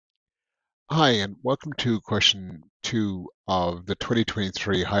Hi, and welcome to question 2 of the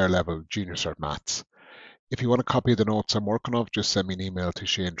 2023 Higher Level Junior Cert Maths. If you want a copy of the notes I'm working on, just send me an email to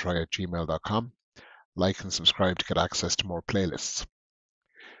shanetroy@gmail.com. Like and subscribe to get access to more playlists.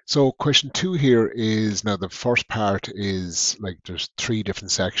 So question 2 here is, now the first part is like there's 3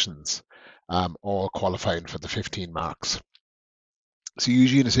 different sections, all qualifying for the 15 marks. So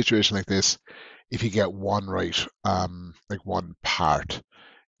usually in a situation like this, if you get one right, like one part,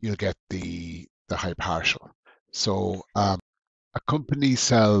 you'll get the high partial. So a company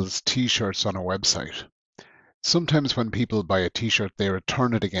sells t-shirts on a website. Sometimes when people buy a t-shirt, they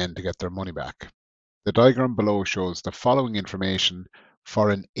return it again to get their money back. The diagram below shows the following information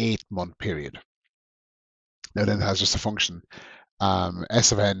for an 8-month period. Now then it has just a function.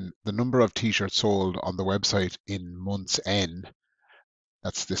 S of n, the number of t-shirts sold on the website in months n.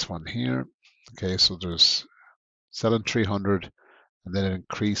 That's this one here. Okay, so there's selling 300, and then it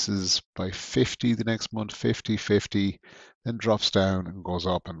increases by 50 the next month, 50, 50, then drops down and goes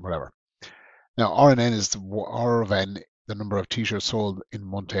up and whatever. Now, R and N is R of N, the number of t-shirts sold in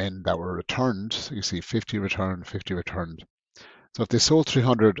month N that were returned. So you see 50 returned, 50 returned. So if they sold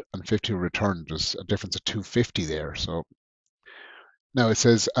 350 returned, there's a difference of 250 there. So now it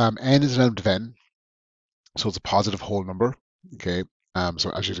says N is an element of N, so it's a positive whole number. Okay,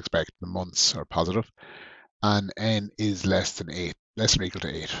 so as you'd expect, the months are positive, and N is less than 8, less than or equal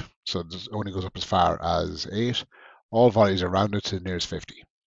to 8. So it only goes up as far as 8. All values are rounded to the nearest 50.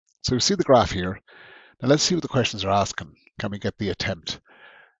 So we see the graph here. Now let's see what the questions are asking. Can we get the attempt?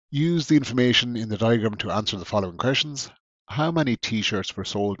 Use the information in the diagram to answer the following questions. How many t-shirts were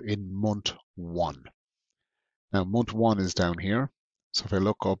sold in month 1? Now month 1 is down here. So if I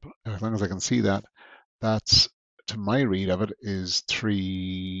look up, as long as I can see that, that's, to my read of it, is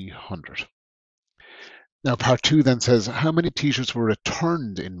 300. Now part 2 then says, how many t-shirts were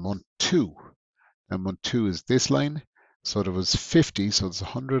returned in month 2? Now month 2 is this line. So there was 50, so it's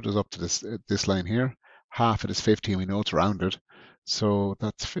 100 is up to this line here. Half it is 50, and we know it's rounded, so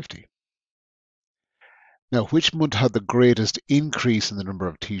that's 50. Now, which month had the greatest increase in the number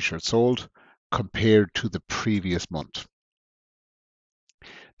of t-shirts sold compared to the previous month?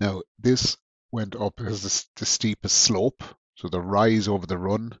 Now, this went up as the steepest slope, so the rise over the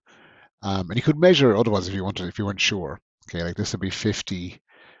run. And you could measure otherwise if you wanted, if you weren't sure. Okay, like this would be 50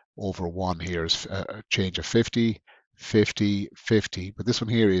 over 1 here is a change of 50, 50, 50. But this one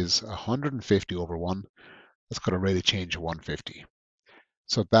here is 150 over 1. That's got a rate of change of 150.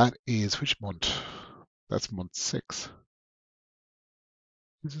 So that is which month? That's month 6.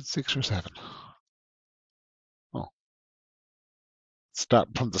 Is it 6 or 7? Oh, start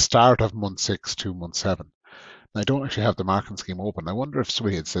from the start of month 6 to month 7. I don't actually have the marking scheme open. I wonder if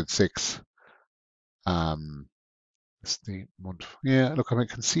somebody had said 6. It's the month. Yeah, look, I mean,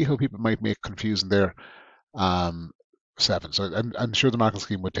 I can see how people might make confusion there. 7. So I'm sure the marking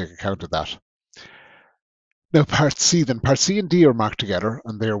scheme would take account of that. Now, part C then. Part C and D are marked together,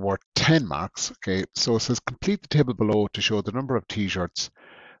 and they're worth 10 marks. Okay, so it says complete the table below to show the number of t-shirts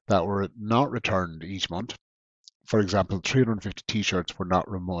that were not returned each month. For example, 350 t-shirts were not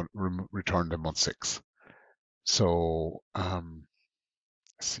returned in month 6. So, let's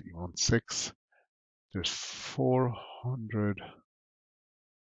see, month 6, there's 400.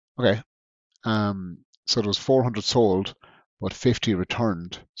 Okay, so there was 400 sold, but 50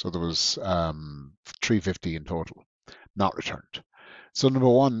 returned. So there was 350 in total, not returned. So number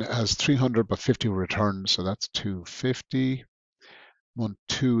 1 has 300, but 50 were returned. So that's 250. Month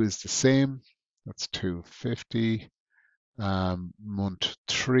 2 is the same. That's 250. Month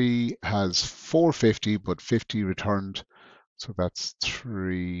 3 has 450, but 50 returned. So that's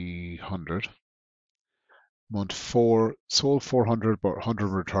 300. Month 4 sold 400, but 100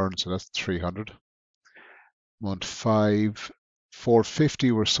 returned. So that's 300. Month 5,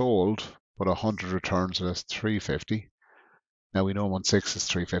 450 were sold, but 100 returned. So that's 350. Now we know month 6 is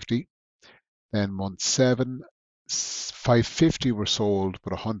 350. Then month 7, 550 were sold,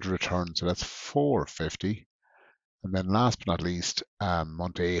 but 100 returned. So that's 450. And then last but not least,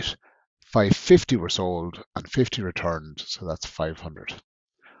 month 8, 550 were sold and 50 returned. So that's 500.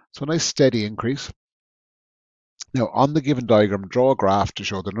 So a nice steady increase. Now on the given diagram, draw a graph to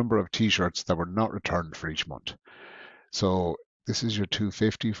show the number of t-shirts that were not returned for each month. So this is your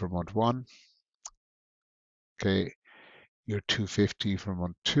 250 for month 1. Okay, your 250 for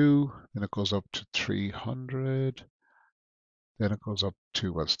month 2. Then it goes up to 300. Then it goes up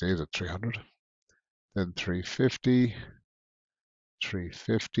to, well, it stays at 300. Then 350,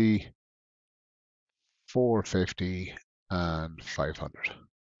 350, 450, and 500.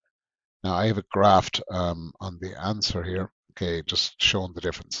 Now I have it graphed on the answer here. Okay, just showing the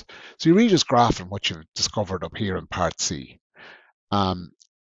difference. So you're really just graphing what you've discovered up here in part C. Um,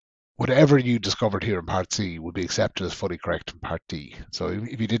 Whatever you discovered here in part C would be accepted as fully correct in part D. So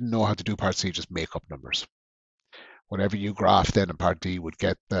if you didn't know how to do part C, just make up numbers. Whatever you graph then in part D would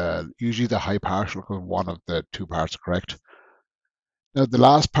get usually the high partial because one of the two parts are correct. Now the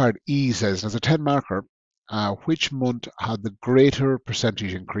last part E says, as a 10 marker, which month had the greater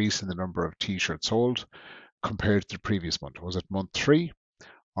percentage increase in the number of t-shirts sold compared to the previous month? Was it month 3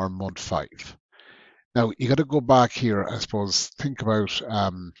 or month 5? Now you got to go back here, I suppose, think about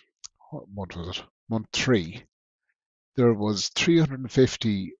what month was it? Month 3. There was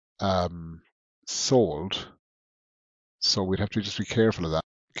 350 sold, so we'd have to just be careful of that.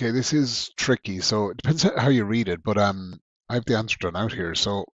 Okay, this is tricky, so it depends how you read it, but I have the answer done out here.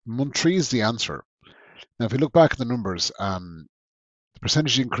 So month 3 is the answer. Now, if you look back at the numbers, the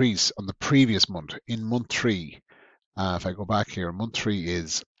percentage increase on the previous month in month 3, if I go back here, month 3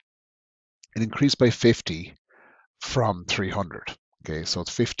 is an increase by 50 from 300. Okay, so it's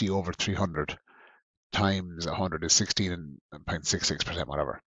 50 over 300 times 100 is 16.66%,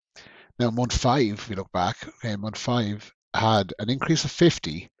 whatever. Now, month 5, if you look back, okay, month 5 had an increase of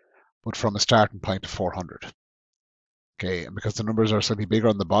 50, but from a starting point of 400. Okay, and because the numbers are slightly bigger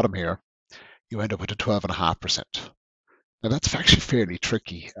on the bottom here, you end up with a 12.5%. Now that's actually fairly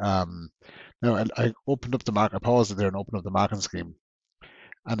tricky. Now I opened up the mark, I paused it there and opened up the marking scheme,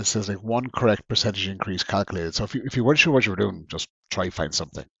 and it says like one correct percentage increase calculated. So if you weren't sure what you were doing, just try find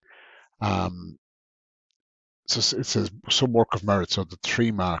something. So it says some work of merit, so the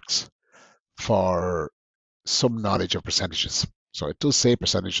 3 marks for some knowledge of percentages. So it does say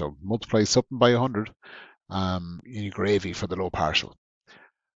percentage, so multiply something by 100, you need gravy for the low partial.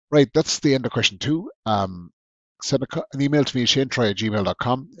 Right, that's the end of question 2. Send an email to me,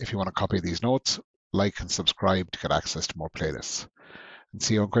 shanetroy@gmail.com, if you want a copy of these notes. Like and subscribe to get access to more playlists. And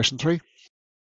see you on question 3.